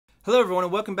Hello everyone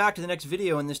and welcome back to the next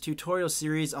video in this tutorial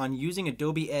series on using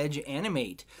Adobe Edge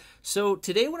Animate. So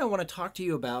today what I want to talk to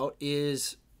you about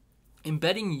is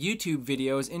embedding YouTube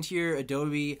videos into your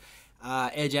Adobe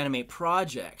Edge Animate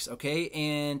projects, okay?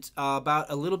 And about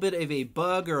a little bit of a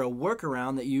bug or a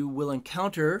workaround that you will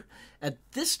encounter at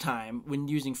this time when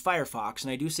using Firefox. And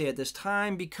I do say at this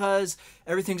time because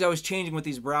everything's always changing with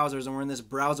these browsers and we're in this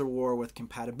browser war with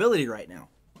compatibility right now.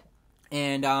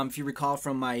 And if you recall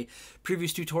from my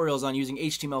previous tutorials on using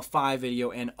HTML5 video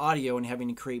and audio and having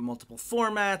to create multiple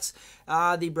formats,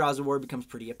 the browser war becomes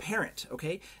pretty apparent,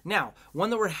 okay? Now, one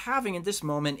that we're having at this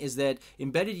moment is that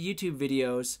embedded YouTube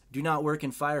videos do not work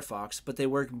in Firefox, but they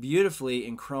work beautifully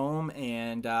in Chrome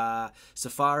and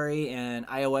Safari and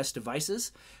iOS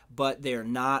devices, but they're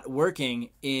not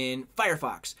working in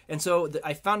Firefox. And so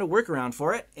I found a workaround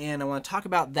for it, and I want to talk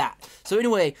about that. So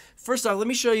anyway, first off, let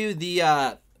me show you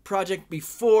the project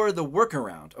before the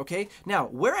workaround, okay? Now,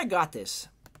 where I got this,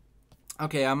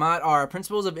 okay, I'm at our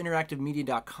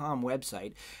principlesofInteractivemedia.com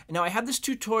website. Now, I have this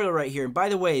tutorial right here. And by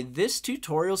the way, this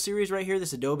tutorial series right here,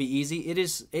 this Adobe Easy,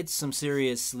 it's some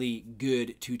seriously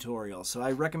good tutorials. So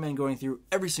I recommend going through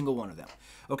every single one of them.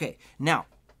 Okay, now,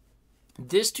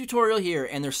 this tutorial here,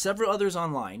 and there's several others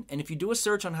online, and if you do a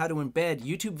search on how to embed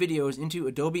YouTube videos into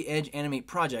Adobe Edge Animate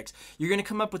projects, you're going to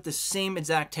come up with the same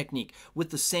exact technique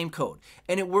with the same code.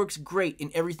 And it works great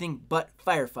in everything but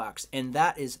Firefox, and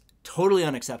that is totally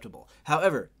unacceptable.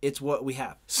 However, it's what we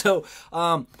have. So,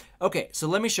 okay, so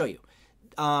let me show you.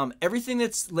 Everything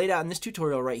that's laid out in this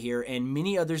tutorial right here, and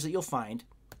many others that you'll find,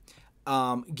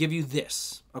 give you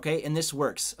this, okay? And this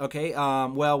works, okay?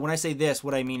 Well, when I say this,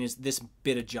 what I mean is this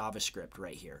bit of JavaScript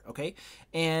right here, okay?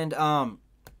 And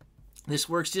this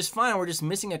works just fine. We're just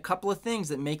missing a couple of things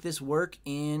that make this work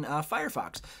in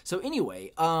Firefox. So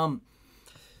anyway,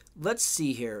 let's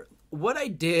see here. What I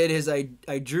did is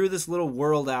I drew this little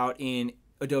world out in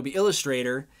Adobe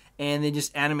Illustrator and then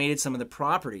just animated some of the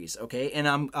properties, okay? And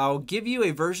I'll give you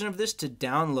a version of this to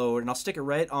download, and I'll stick it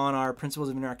right on our Principles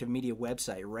of Interactive Media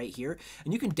website right here.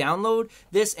 And you can download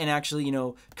this and actually, you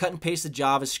know, cut and paste the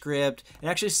JavaScript and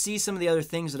actually see some of the other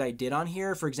things that I did on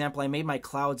here. For example, I made my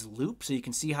clouds loop, so you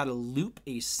can see how to loop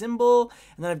a symbol.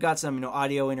 And then I've got some, you know,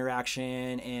 audio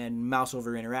interaction and mouse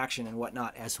over interaction and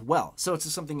whatnot as well. So it's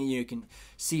just something that you can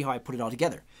see how I put it all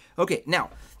together. Okay, now,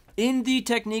 in the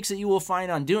techniques that you will find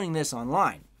on doing this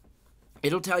online,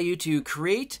 it'll tell you to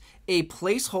create a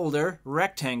placeholder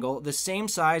rectangle the same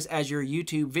size as your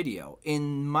YouTube video.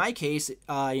 In my case,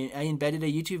 I embedded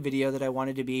a YouTube video that I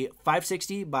wanted to be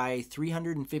 560 by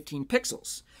 315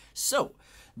 pixels. So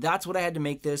that's what I had to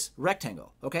make this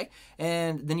rectangle, okay?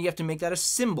 And then you have to make that a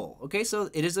symbol, okay? So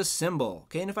it is a symbol,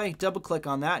 okay? And if I double click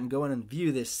on that and go in and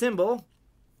view this symbol,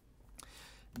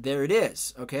 there it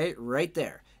is, okay? Right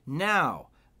there. Now,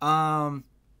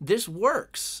 this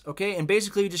works, okay? And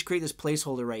basically you just create this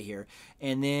placeholder right here.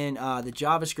 And then the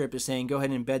JavaScript is saying go ahead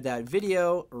and embed that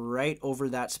video right over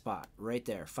that spot, right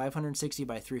there, 560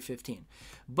 by 315.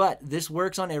 But this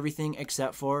works on everything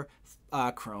except for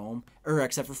Chrome, or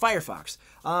except for Firefox.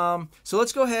 So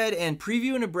let's go ahead and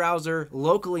preview in a browser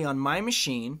locally on my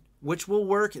machine, which will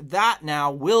work. That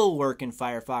now will work in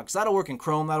Firefox. That'll work in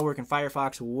Chrome, that'll work in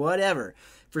Firefox, whatever.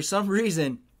 For some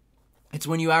reason, it's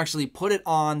when you actually put it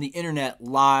on the internet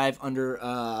live under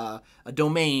a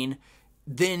domain,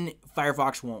 then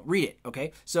Firefox won't read it,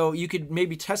 okay? So you could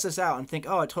maybe test this out and think,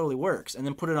 oh, it totally works, and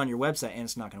then put it on your website and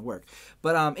it's not going to work.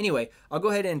 But anyway, I'll go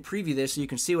ahead and preview this so you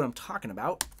can see what I'm talking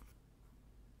about.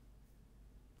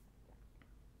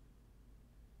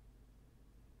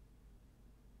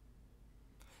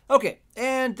 Okay,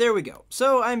 and there we go.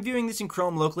 So I'm viewing this in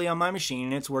Chrome locally on my machine,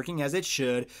 and it's working as it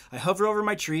should. I hover over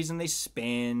my trees and they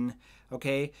spin,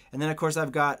 okay? And then, of course,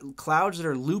 I've got clouds that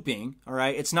are looping, all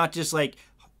right? It's not just like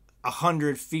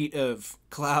 100 feet of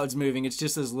clouds moving. It's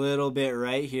just this little bit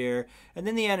right here. And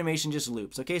then the animation just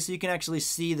loops, okay? So you can actually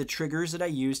see the triggers that I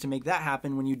use to make that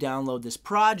happen when you download this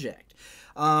project.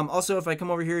 Also, if I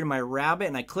come over here to my rabbit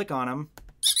and I click on him,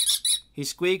 he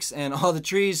squeaks and all the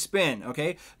trees spin,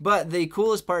 okay? But the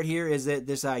coolest part here is that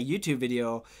this YouTube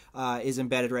video is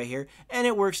embedded right here, and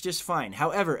it works just fine.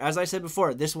 However, as I said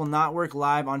before, this will not work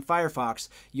live on Firefox.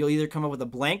 You'll either come up with a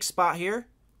blank spot here,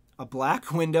 a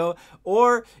black window,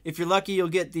 or if you're lucky, you'll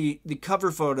get the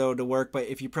cover photo to work, but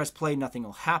if you press play, nothing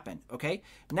will happen, okay?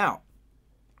 Now,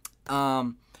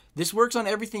 this works on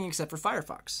everything except for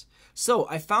Firefox. So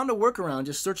I found a workaround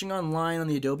just searching online on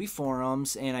the Adobe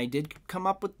forums, and I did come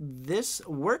up with this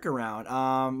workaround.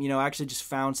 You know, I actually just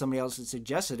found somebody else that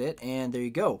suggested it, and there you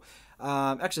go.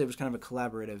 Actually, it was kind of a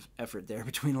collaborative effort there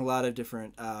between a lot of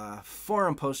different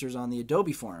forum posters on the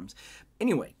Adobe forums.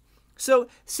 Anyway, So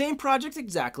same project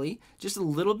exactly, just a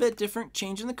little bit different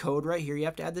change in the code right here. You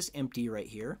have to add this empty right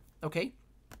here, okay?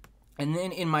 And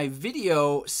then in my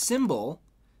video symbol,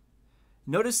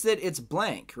 notice that it's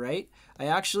blank, right? I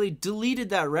actually deleted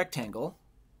that rectangle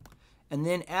and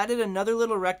then added another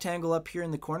little rectangle up here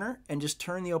in the corner and just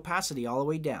turn the opacity all the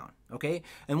way down, okay?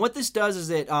 And what this does is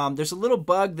that there's a little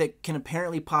bug that can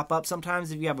apparently pop up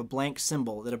sometimes if you have a blank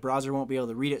symbol that a browser won't be able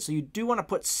to read it. So you do want to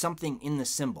put something in the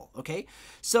symbol, okay?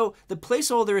 So the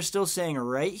placeholder is still saying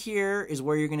right here is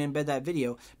where you're going to embed that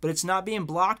video, but it's not being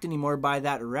blocked anymore by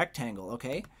that rectangle,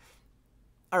 okay?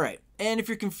 All right, and if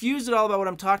you're confused at all about what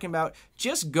I'm talking about,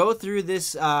 just go through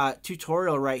this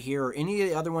tutorial right here or any of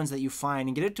the other ones that you find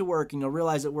and get it to work, and you'll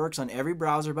realize it works on every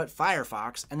browser but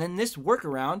Firefox, and then this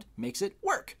workaround makes it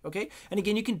work, okay? And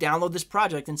again, you can download this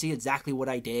project and see exactly what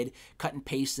I did, cut and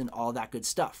paste and all that good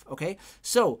stuff, okay?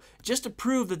 So just to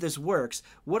prove that this works,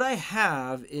 what I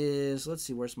have is, let's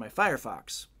see, where's my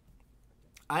Firefox?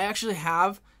 I actually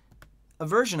have a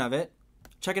version of it.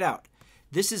 Check it out.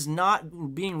 This is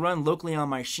not being run locally on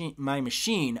my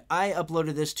machine. I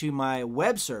uploaded this to my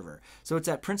web server. So it's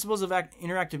at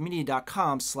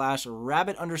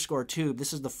principlesofinteract.media.com/rabbit_tube.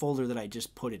 This is the folder that I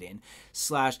just put it in,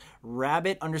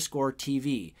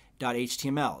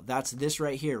 /rabbit_tv.html. That's this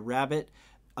right here,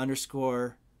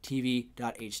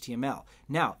 rabbit_tv.html.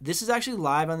 Now, this is actually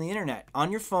live on the internet.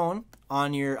 On your phone,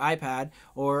 on your iPad,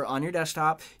 or on your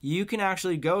desktop, you can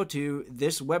actually go to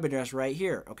this web address right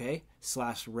here, okay?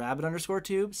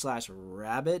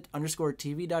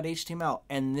 /rabbit_tube/rabbit_tv.html,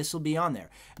 and this will be on there.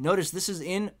 Notice this is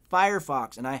in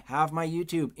Firefox, and I have my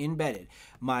YouTube embedded.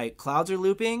 My clouds are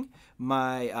looping,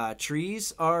 my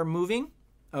trees are moving,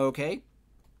 okay?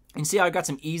 And see how I got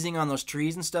some easing on those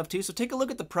trees and stuff too. So take a look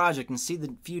at the project and see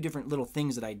the few different little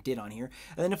things that I did on here.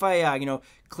 And then if I,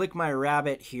 click my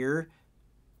rabbit here,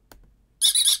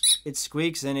 it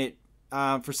squeaks, and it,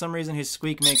 for some reason, his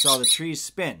squeak makes all the trees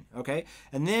spin. Okay.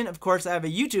 And then of course I have a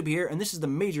YouTube here, and this is the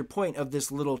major point of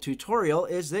this little tutorial,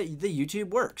 is that the YouTube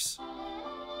works.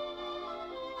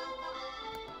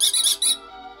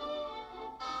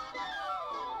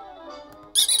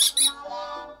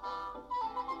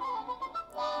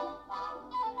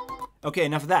 Okay,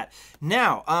 enough of that.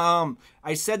 Now,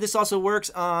 I said this also works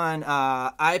on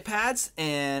iPads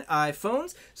and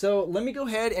iPhones. So let me go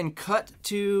ahead and cut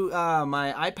to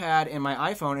my iPad and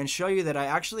my iPhone and show you that I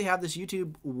actually have this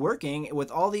YouTube working with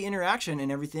all the interaction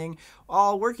and everything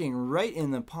all working right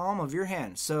in the palm of your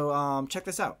hand. So check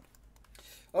this out.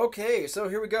 Okay, so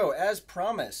here we go, as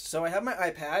promised. So I have my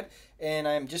iPad, and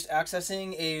I'm just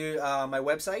accessing my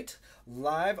website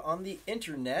live on the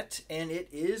internet, and it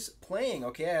is playing.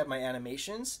 Okay, I have my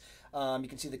animations. You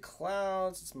can see the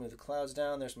clouds. Let's move the clouds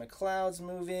down. There's my clouds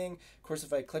moving. Of course,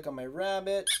 if I click on my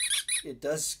rabbit, it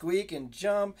does squeak and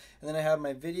jump. And then I have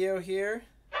my video here.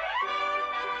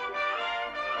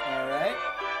 All right.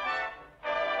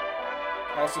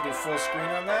 Also do full screen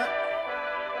on that.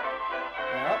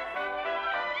 Yep.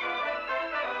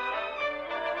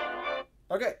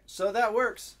 Okay, so that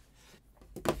works.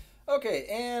 Okay,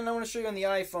 and I want to show you on the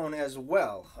iPhone as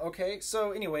well. Okay,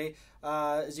 so anyway,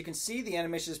 as you can see, the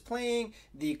animation is playing,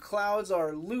 the clouds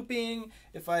are looping.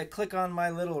 If I click on my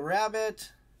little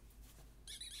rabbit,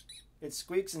 it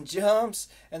squeaks and jumps,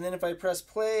 and then if I press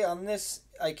play on this,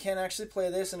 I can actually play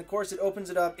this, and of course it opens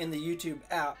it up in the YouTube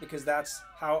app because that's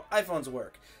how iPhones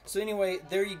work. So anyway,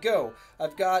 there you go.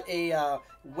 I've got a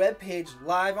web page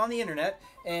live on the internet,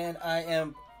 and I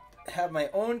have my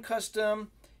own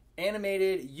custom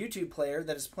animated YouTube player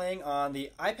that is playing on the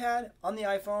iPad, on the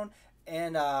iPhone,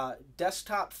 and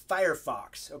desktop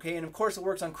Firefox. Okay, and of course it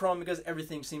works on Chrome because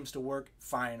everything seems to work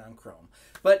fine on Chrome.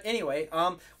 But anyway,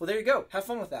 well, there you go. Have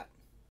fun with that.